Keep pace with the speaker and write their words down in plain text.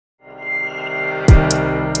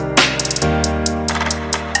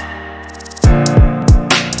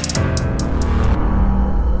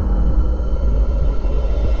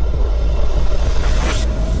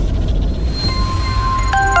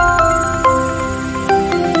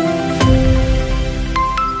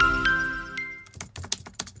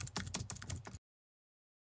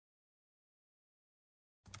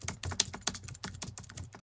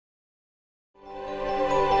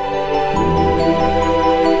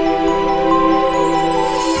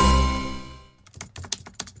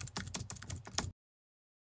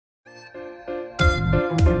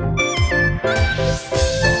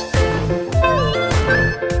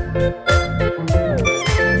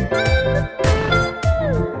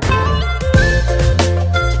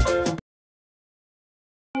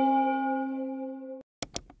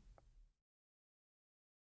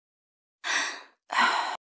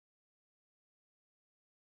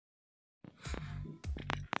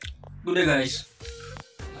Good day, guys.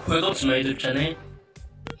 Welcome to my YouTube channel,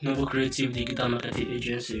 Noble Creative Digital Marketing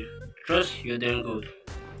Agency. Trust you're doing good.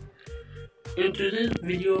 In today's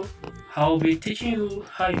video, I'll be teaching you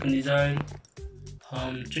how you can design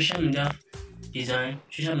social media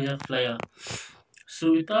social media flyer.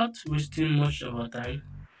 So without wasting much of our time,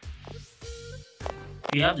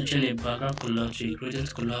 we have to change the background color to a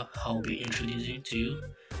gradient color I'll be introducing to you.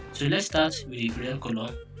 So let's start with the gradient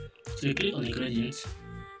color. So you click on the gradient.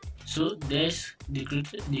 So there's the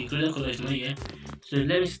gradient color is not here. So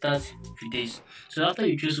let me start with this. So after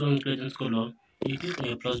you choose one gradient color, you click on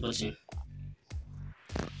your plus button.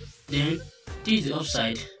 Then this is the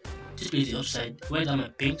upside. This place is the upside. Where that my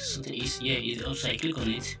pink something is here is the upside. Click on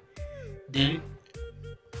it. Then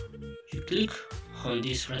you click on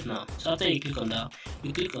this right now. So after you click on that,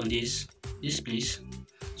 you click on this place.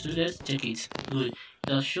 So let's check it. Good.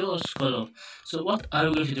 It will show us color. So what are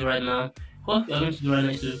we going to do right now? What we are going to do right now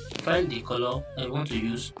is to find the color that we want to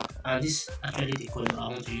use, and this is actually the color I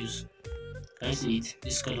want to use. Can you see it?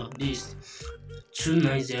 This color, this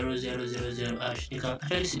 290000 hash. You can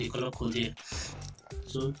actually see the color code here.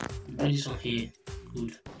 So bring this one here.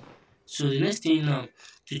 Good. So the next thing now,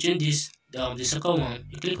 to change this, the second one,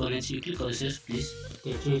 you click on it. You click on the save place.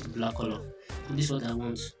 Then change it to black color. So this is what I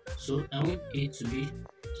want. So I want it to be.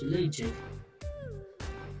 So let me check.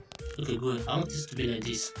 Okay, good. I want this to be like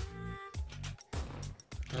this.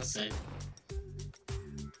 That side.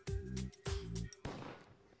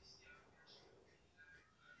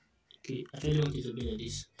 Okay, I really want it to be like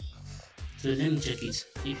this. So let me check it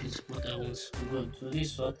if it's what I want. Good. So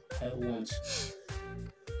this is what I want.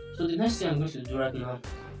 So the next thing I'm going to do right now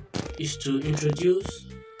is to introduce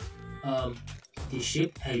the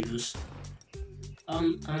shape I use.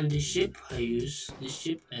 And the shape I use.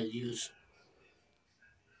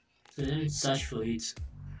 So let me search for it.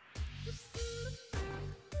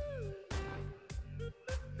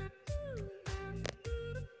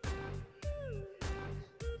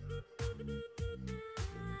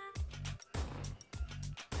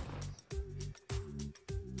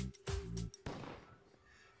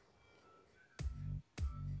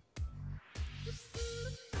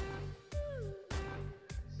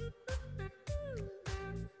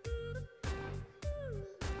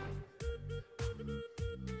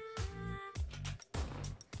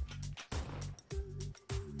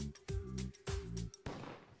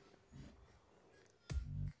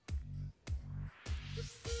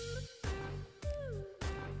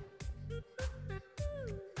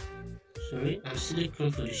 Sorry, I'm still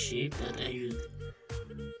looking for the shape that I used.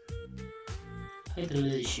 I don't know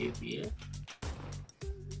the shape here.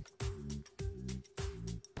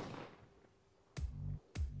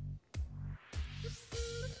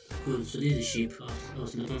 Good, so this is the shape I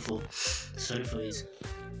was looking for. Sorry for it.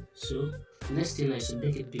 So next thing is to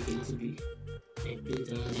make it big a little bit and put it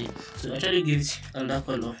around it. So I try to give it another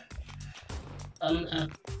color. I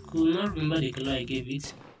could not remember the color I gave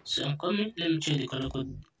it. So I'm coming, let me change the color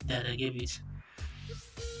code that I gave it.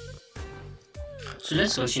 So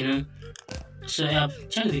let's continue. So I have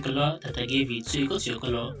checked the color that I gave it. So you go to your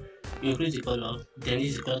color, you increase the color, then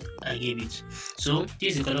this is the color I gave it. So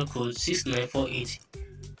this is the color code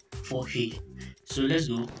 69484A. So let's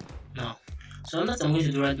go now. So what I'm going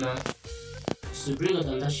to do right now is to bring out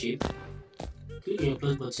another shape. Click on your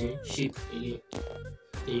plus button, shape again.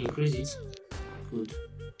 Then you increase it. Good.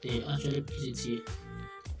 Then you actually place it here.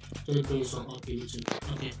 Actually bring this one up a little.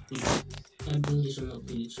 Okay, good. And bring this one up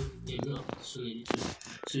a little. Then bring up this one a little.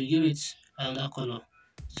 So you give it another color.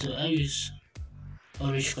 So I use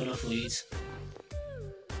orange color for it.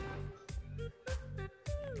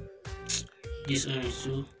 This orange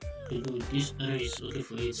too. Okay, good. This orange is okay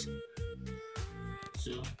for it.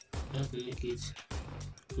 So that will make it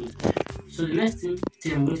good. So the next thing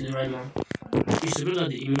I'm going to do right now is to bring out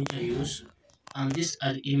the image I use, and this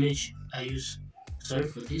are the image I use. Sorry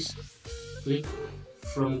for this. Click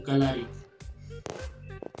from gallery.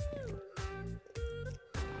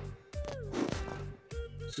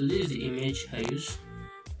 So this is the image I use.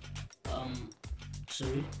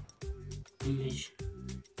 Sorry, image.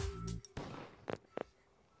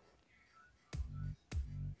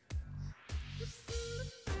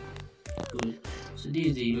 Good. So this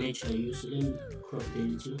is the image I use. So let me crop it a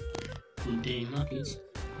little. Good. Then mark it.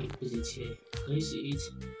 You place it here. Can you see it?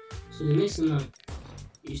 So the next thing now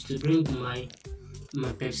is to bring my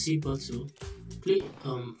Pepsi bottle. Click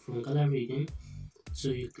from gallery again. So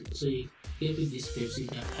you give it this Pepsi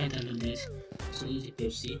that I downloaded. So this is the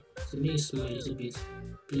Pepsi. So make it small a little bit.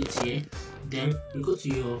 Put it here. Then you go to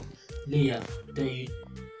your layer. Then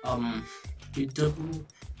you double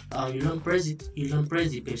you don't press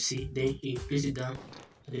the Pepsi. Then you place it down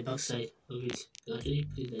at the back side of it. You actually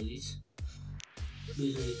put it like this,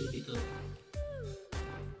 based on a little bit of.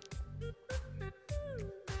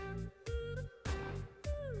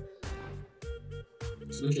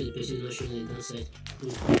 So make sure the pencil is not showing on the downside.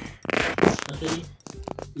 Good. Actually,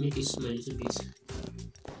 make it small a little bit.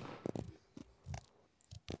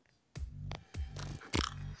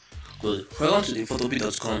 Good. Welcome to the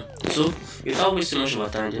photopy.com. So, without wasting much of our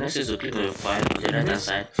time, the next is to click on your file on the right hand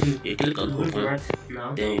side. You click on open,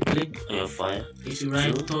 then you click on your file. It's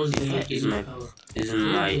right. So, the file is in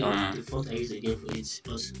my the font I use again for it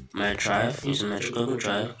plus my drive, is in my Google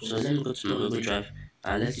Drive. So let me go to my Google Drive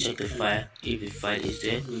and let's check the file if the file is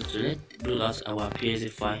there. So let's bring out our PSD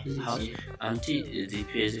file out, and this is the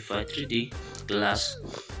PSD file 3D glass.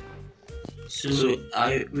 So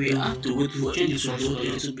we have to wait for it to load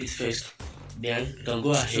a little bit first. Then you can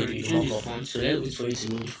go ahead with your font. So let's wait for it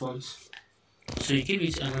to load the font. So you give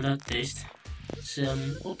it another test. So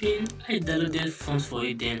I'm hoping I downloaded fonts for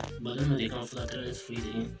it then, but I don't know the kind of font I for it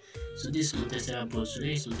again. So this is Montessori board. So there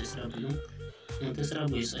is Montessori board. No, Montessori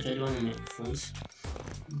board is actually one of my fonts.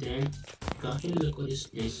 Then you can actually record this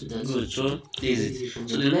place so that good. So this is it.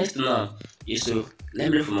 So the next thing now is to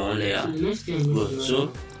let me look for my own layer. So the next thing good.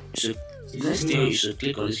 So the next thing you should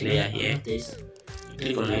click on this layer here.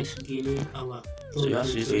 Click on it. So you have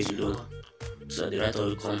to wait for it to load. So the right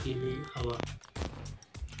will come.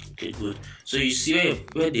 Okay, good. So you see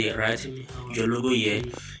where they write your logo here.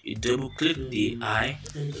 You double click the eye.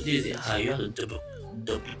 So this is the eye. You have to double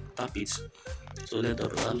tap it. So let's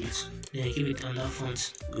double tap it. Then give it another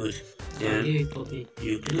font. Good. Then you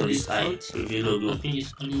click on this eye with your logo.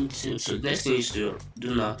 So next thing is to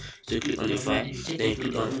do now is to click on the file. Then you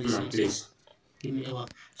click on open and place. Give me hour.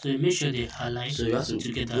 So you make sure they align. So you have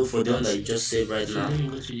to go for the one that you just saved right now.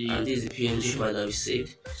 And this is the PNG file that we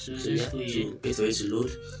saved. So you have to wait for it to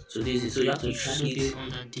load. So this is, so you have to drag it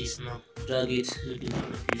under this now. Drag it.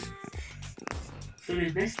 So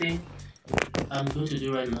the next thing I'm going to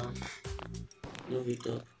do right now. Move it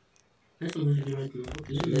up. That's what I'm going to do right now.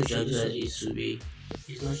 Okay, so let's drag that it to be.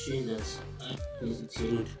 It's not showing that I place it here.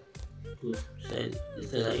 Good. Good.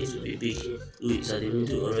 So that it will be big. Good. It's at the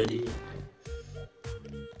middle already.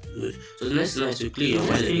 Good. So the next thing is to click your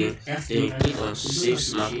file again. Then you click on Save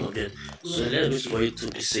Smart Object. So let's wait for it to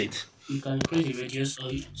be saved. You can increase the radius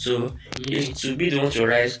or so it to be the one to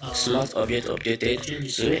write Smart Object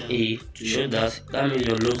updated. So when it show that means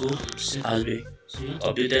your logo has been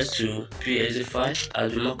updated to PSD file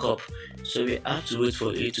as the markup. So we have to wait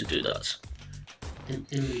for it to do that.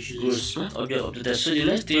 Good. Smart Object updated. So the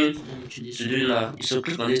next thing to do now is to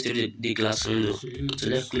click on this the glass window. So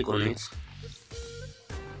let's click on it.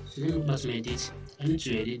 So let me pass my edit. I need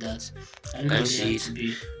to edit that. I can see it.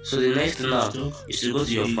 So the next thing now is to go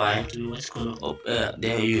to your file.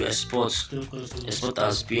 Then you export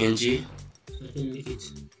as PNG. So I can make it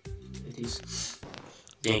like this.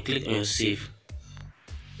 Then you click on your save.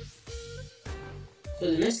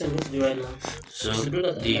 So the next thing I'm going to do right now. So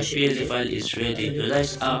the PSD file is ready. So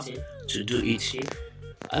that's how to do it.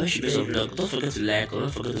 I wish you best of luck. Don't forget to like, or don't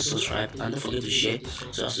forget to subscribe, and don't forget to share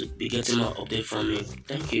so as to be getting more updates from me.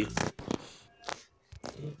 Thank you.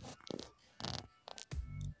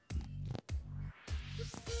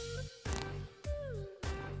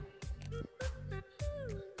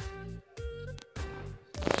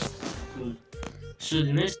 So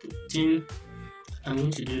the next thing I'm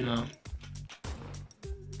going to do now.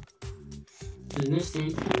 So the next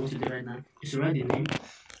thing I'm going to do right now is to write the name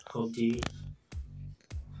of the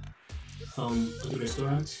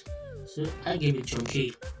restaurant. So I gave it John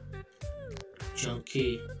K.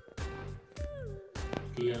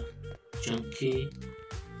 Yeah, John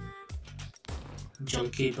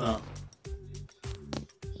K Bar.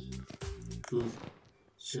 Good.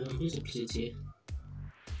 So I'm going to place it here.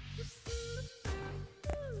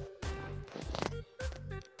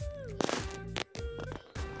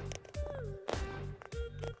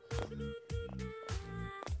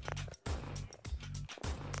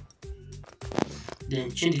 Then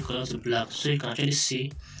change the color to black so you can actually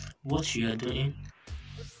see what you are doing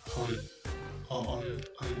on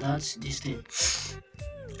that this thing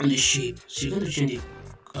on the shape. So you're going to change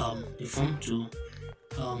the font to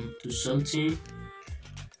something.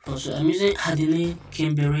 Also, I'm using Hadine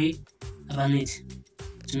Kimberly Abanit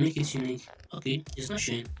to make it unique. Okay, it's not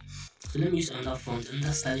showing. So let me use another font,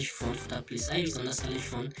 another stylish font for that place. I use another stylish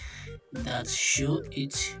font that show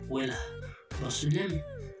it well. But so let me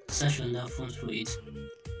search on that font for it.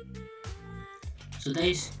 So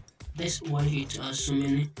that's why you have so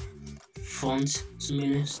many fonts, so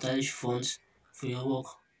many stylish fonts for your work.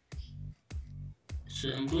 So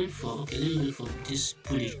I'm going for, okay, let me look for this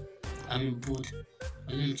bully. I mean bold.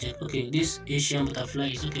 But let me check. Okay, this Asian butterfly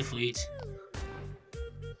is okay for it.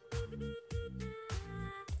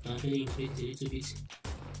 I'm going to increase it a little bit.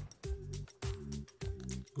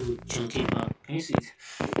 Good, chunky bar. Can you see it?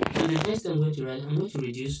 So the next thing I'm going to write, I'm going to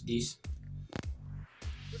reduce this.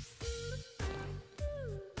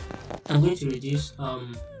 I'm going to reduce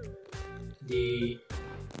the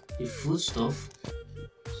food stuff.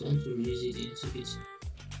 So I'm going to reduce it a little bit.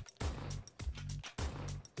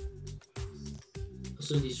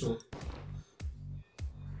 Also this one.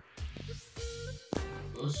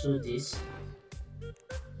 Also this.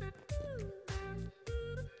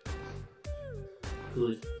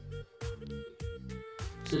 Good.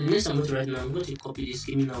 So the next I'm going to write now, I'm going to copy this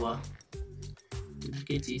gaming hour,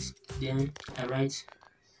 duplicate it, then I write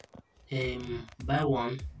buy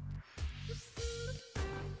one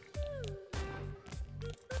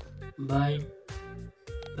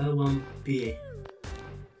beer,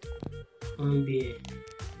 one beer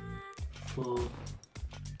for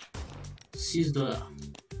 $6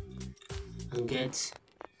 and get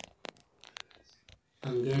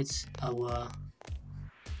our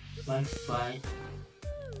Wi-Fi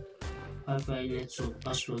network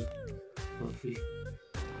password for free.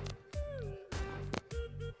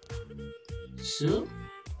 So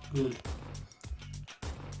good.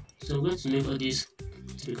 So I'm going to make all this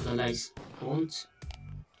to be capitalized. I want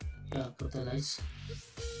capitalized.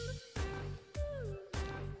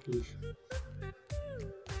 Good.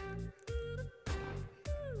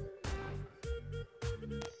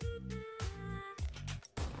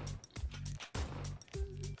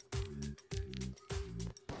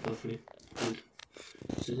 For free. Good.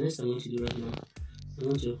 So the next I'm going to do right now, I'm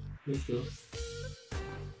going to make sure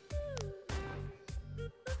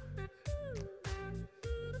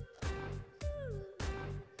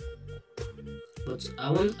but I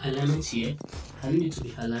want alignment here. I need it to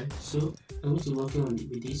be aligned, so I'm going to work on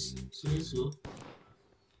with this. So let's go.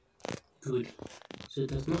 Good. So it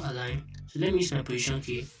does not align. So let me use my position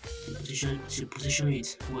key to position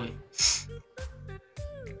it well.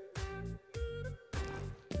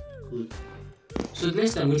 Good. So the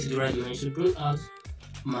next thing I'm going to do right now is to bring out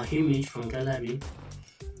my image from gallery.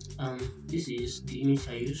 This is the image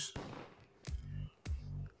I use.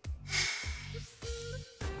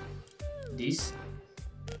 This.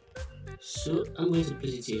 So I'm going to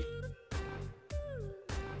place it here.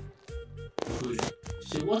 Good.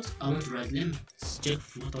 So what I want to write, let me check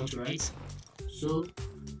what I want to write. So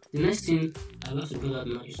the next thing I have to bring out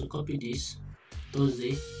now is to copy this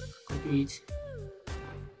Thursday, copy it.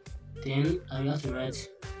 Then I have to write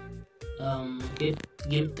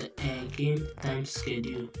game time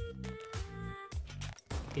schedule.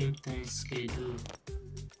 Game time schedule.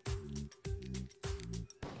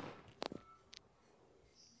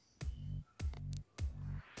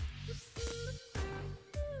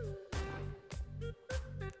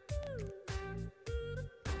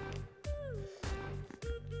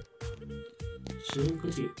 So I'm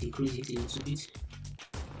going to decrease it a little bit.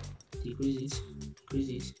 Decrease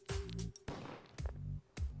it.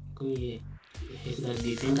 Come here. So that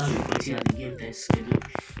the finger will pointing at the game time schedule.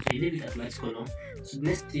 So you leave it at light color. So the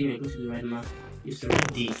next thing we're going to do right now is to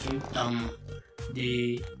write the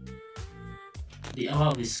hour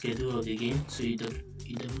of the schedule of the game. So you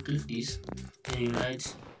double click this and you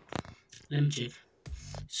write, let me check.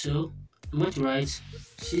 So I'm going to write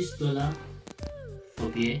 $6 for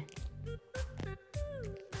beer.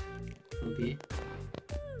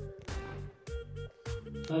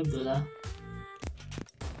 $5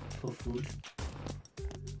 for food.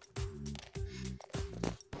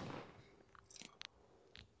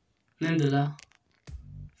 $9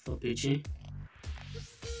 for pitching.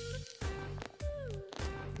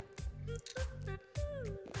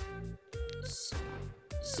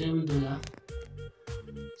 $7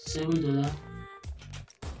 $7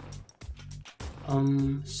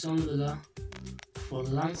 for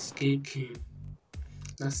landscaping.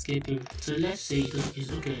 So let's say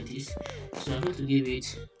it's okay like this. So I'm going to give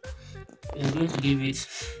it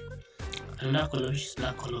another color, which is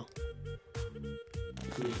black color.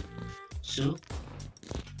 Okay. So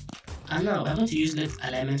and now I'm going to use left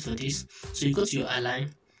alignment for this. So you go to your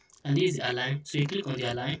align, and this is the align. So you click on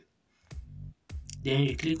the align, then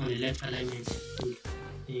you click on the left alignment. Good.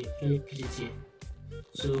 Then you can put it here.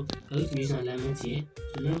 So I'm going to use an alignment here.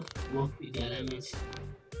 So now work with the alignment.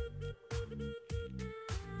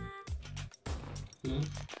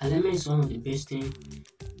 Alignment is one of the best things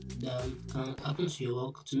that can happen to your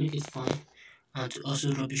work to make it fun and to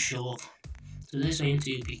also rubbish your work. So that's why you need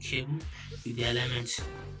to be careful with the alignment.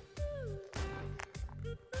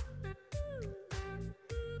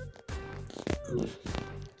 Good.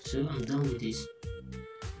 So I'm done with this.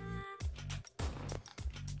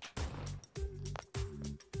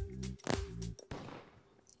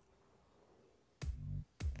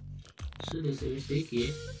 So there's a mistake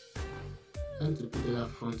here. I want to put the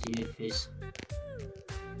left font here first.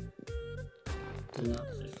 The left,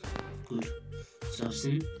 good. So I've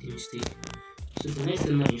seen the mistake. So the next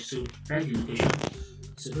thing now is to write the location.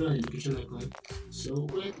 So go on the location icon. So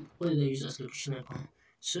what did I use as location icon?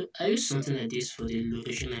 So I use something like this for the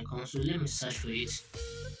location icon. So let me search for it.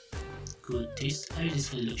 Good. This I use this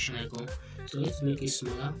for the location icon. So I need to make it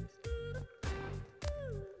smaller.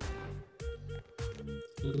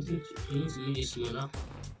 I need to make it smaller.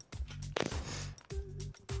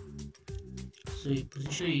 So you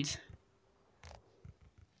position it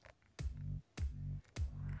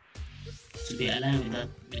to be aligned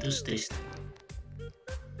with those text.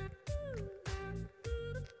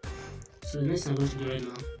 So the next thing I'm going to do right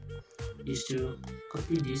now is to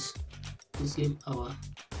copy this game hour.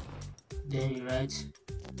 Then you write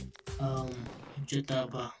Jota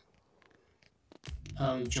bar,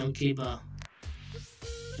 Junkie bar,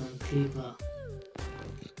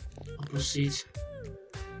 opposite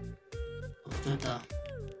of Jota.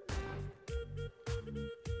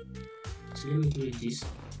 So let me do it this.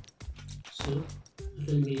 So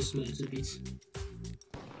let me make it small a little bit.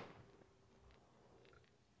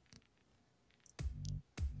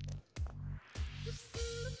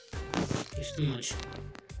 It's too much.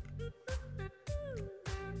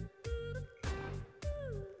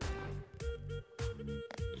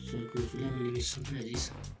 So good. So let me leave it something like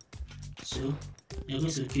this. So you're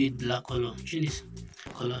going to create black color. Change this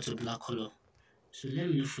color to black color. So let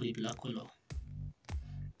me look for the black color.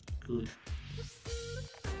 Good.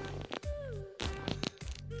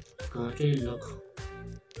 You can actually lock.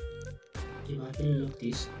 You can actually lock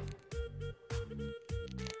this.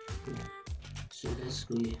 Good. So let's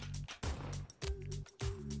go here.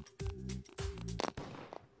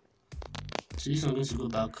 So this one I'm going to go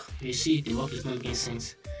back. You see the work is not making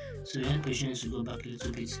sense. So you have patience to go back a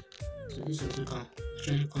little bit. So this also can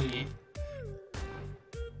actually come here.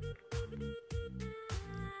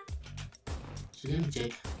 So let me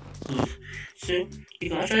check. Good. So you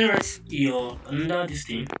can actually write your another this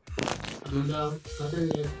thing. Another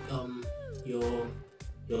your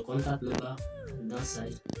contact number on that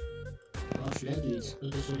side. How should I do it?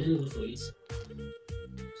 Okay, so let me go for it.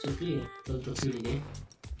 So clear plus button again.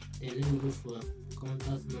 Then let me go for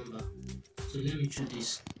contact number. So let me choose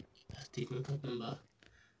this as the contact number.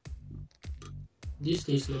 This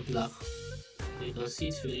is not black. You can see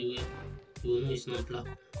it very well. You will know it's not black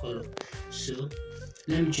color. So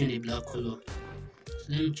let me change the black color. So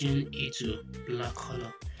let me change it to black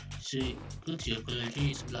color. So go to your color,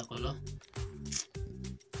 change it to black color.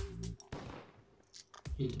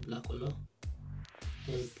 Change to black color.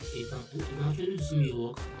 Then you can actually zoom your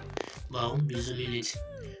work, but I won't be zooming it.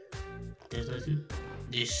 There's nothing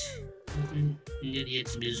needed yet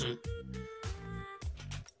to be zoomed.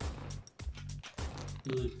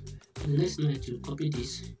 Good. So the next thing is to copy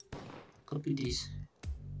this,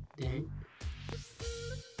 then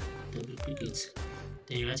double click it,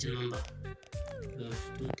 then you write a number plus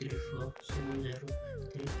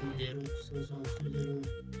 23470330770.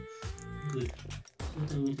 Good. So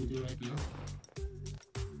what I'm going to do right now,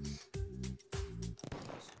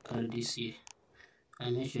 so carry this here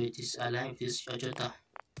and make sure it is aligned with this Jota.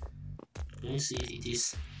 You can see it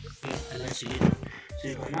is aligned to it. So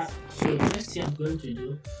the next thing I'm going to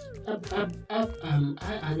do, I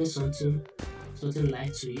added something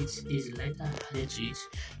light to it. This light I added to it.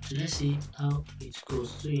 So let's see how it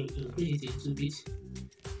goes. So you increase it a little bit.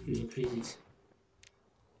 You increase it.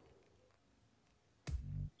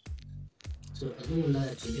 So I don't want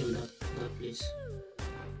that to be on that place.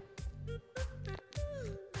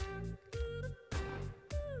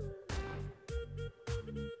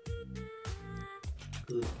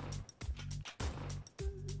 Good.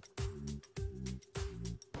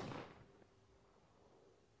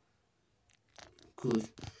 Good.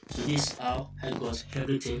 So this is how I got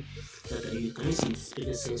everything that you can see it's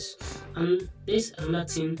making sense. And there's another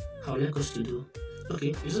thing I would like us to do.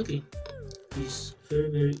 Okay, it's okay. It's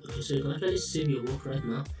very okay. So you can actually save your work right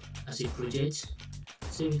now as a project.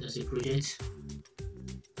 Save it as a project.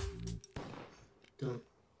 Done.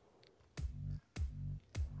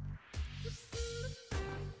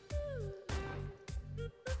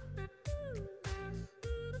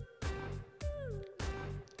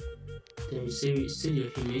 Then you save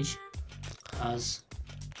your image as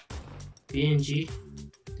PNG,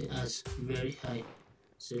 then as very high.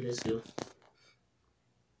 So let's go.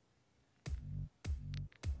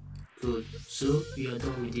 Good. So you are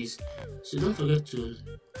done with this. So don't forget to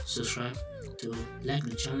subscribe, to like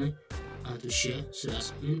the channel, and to share so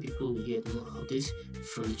as many people will get more updates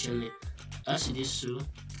from the channel. As it is so,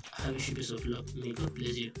 I wish you best of luck. May God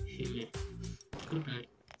bless you. Amen. Good night.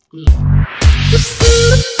 Good luck.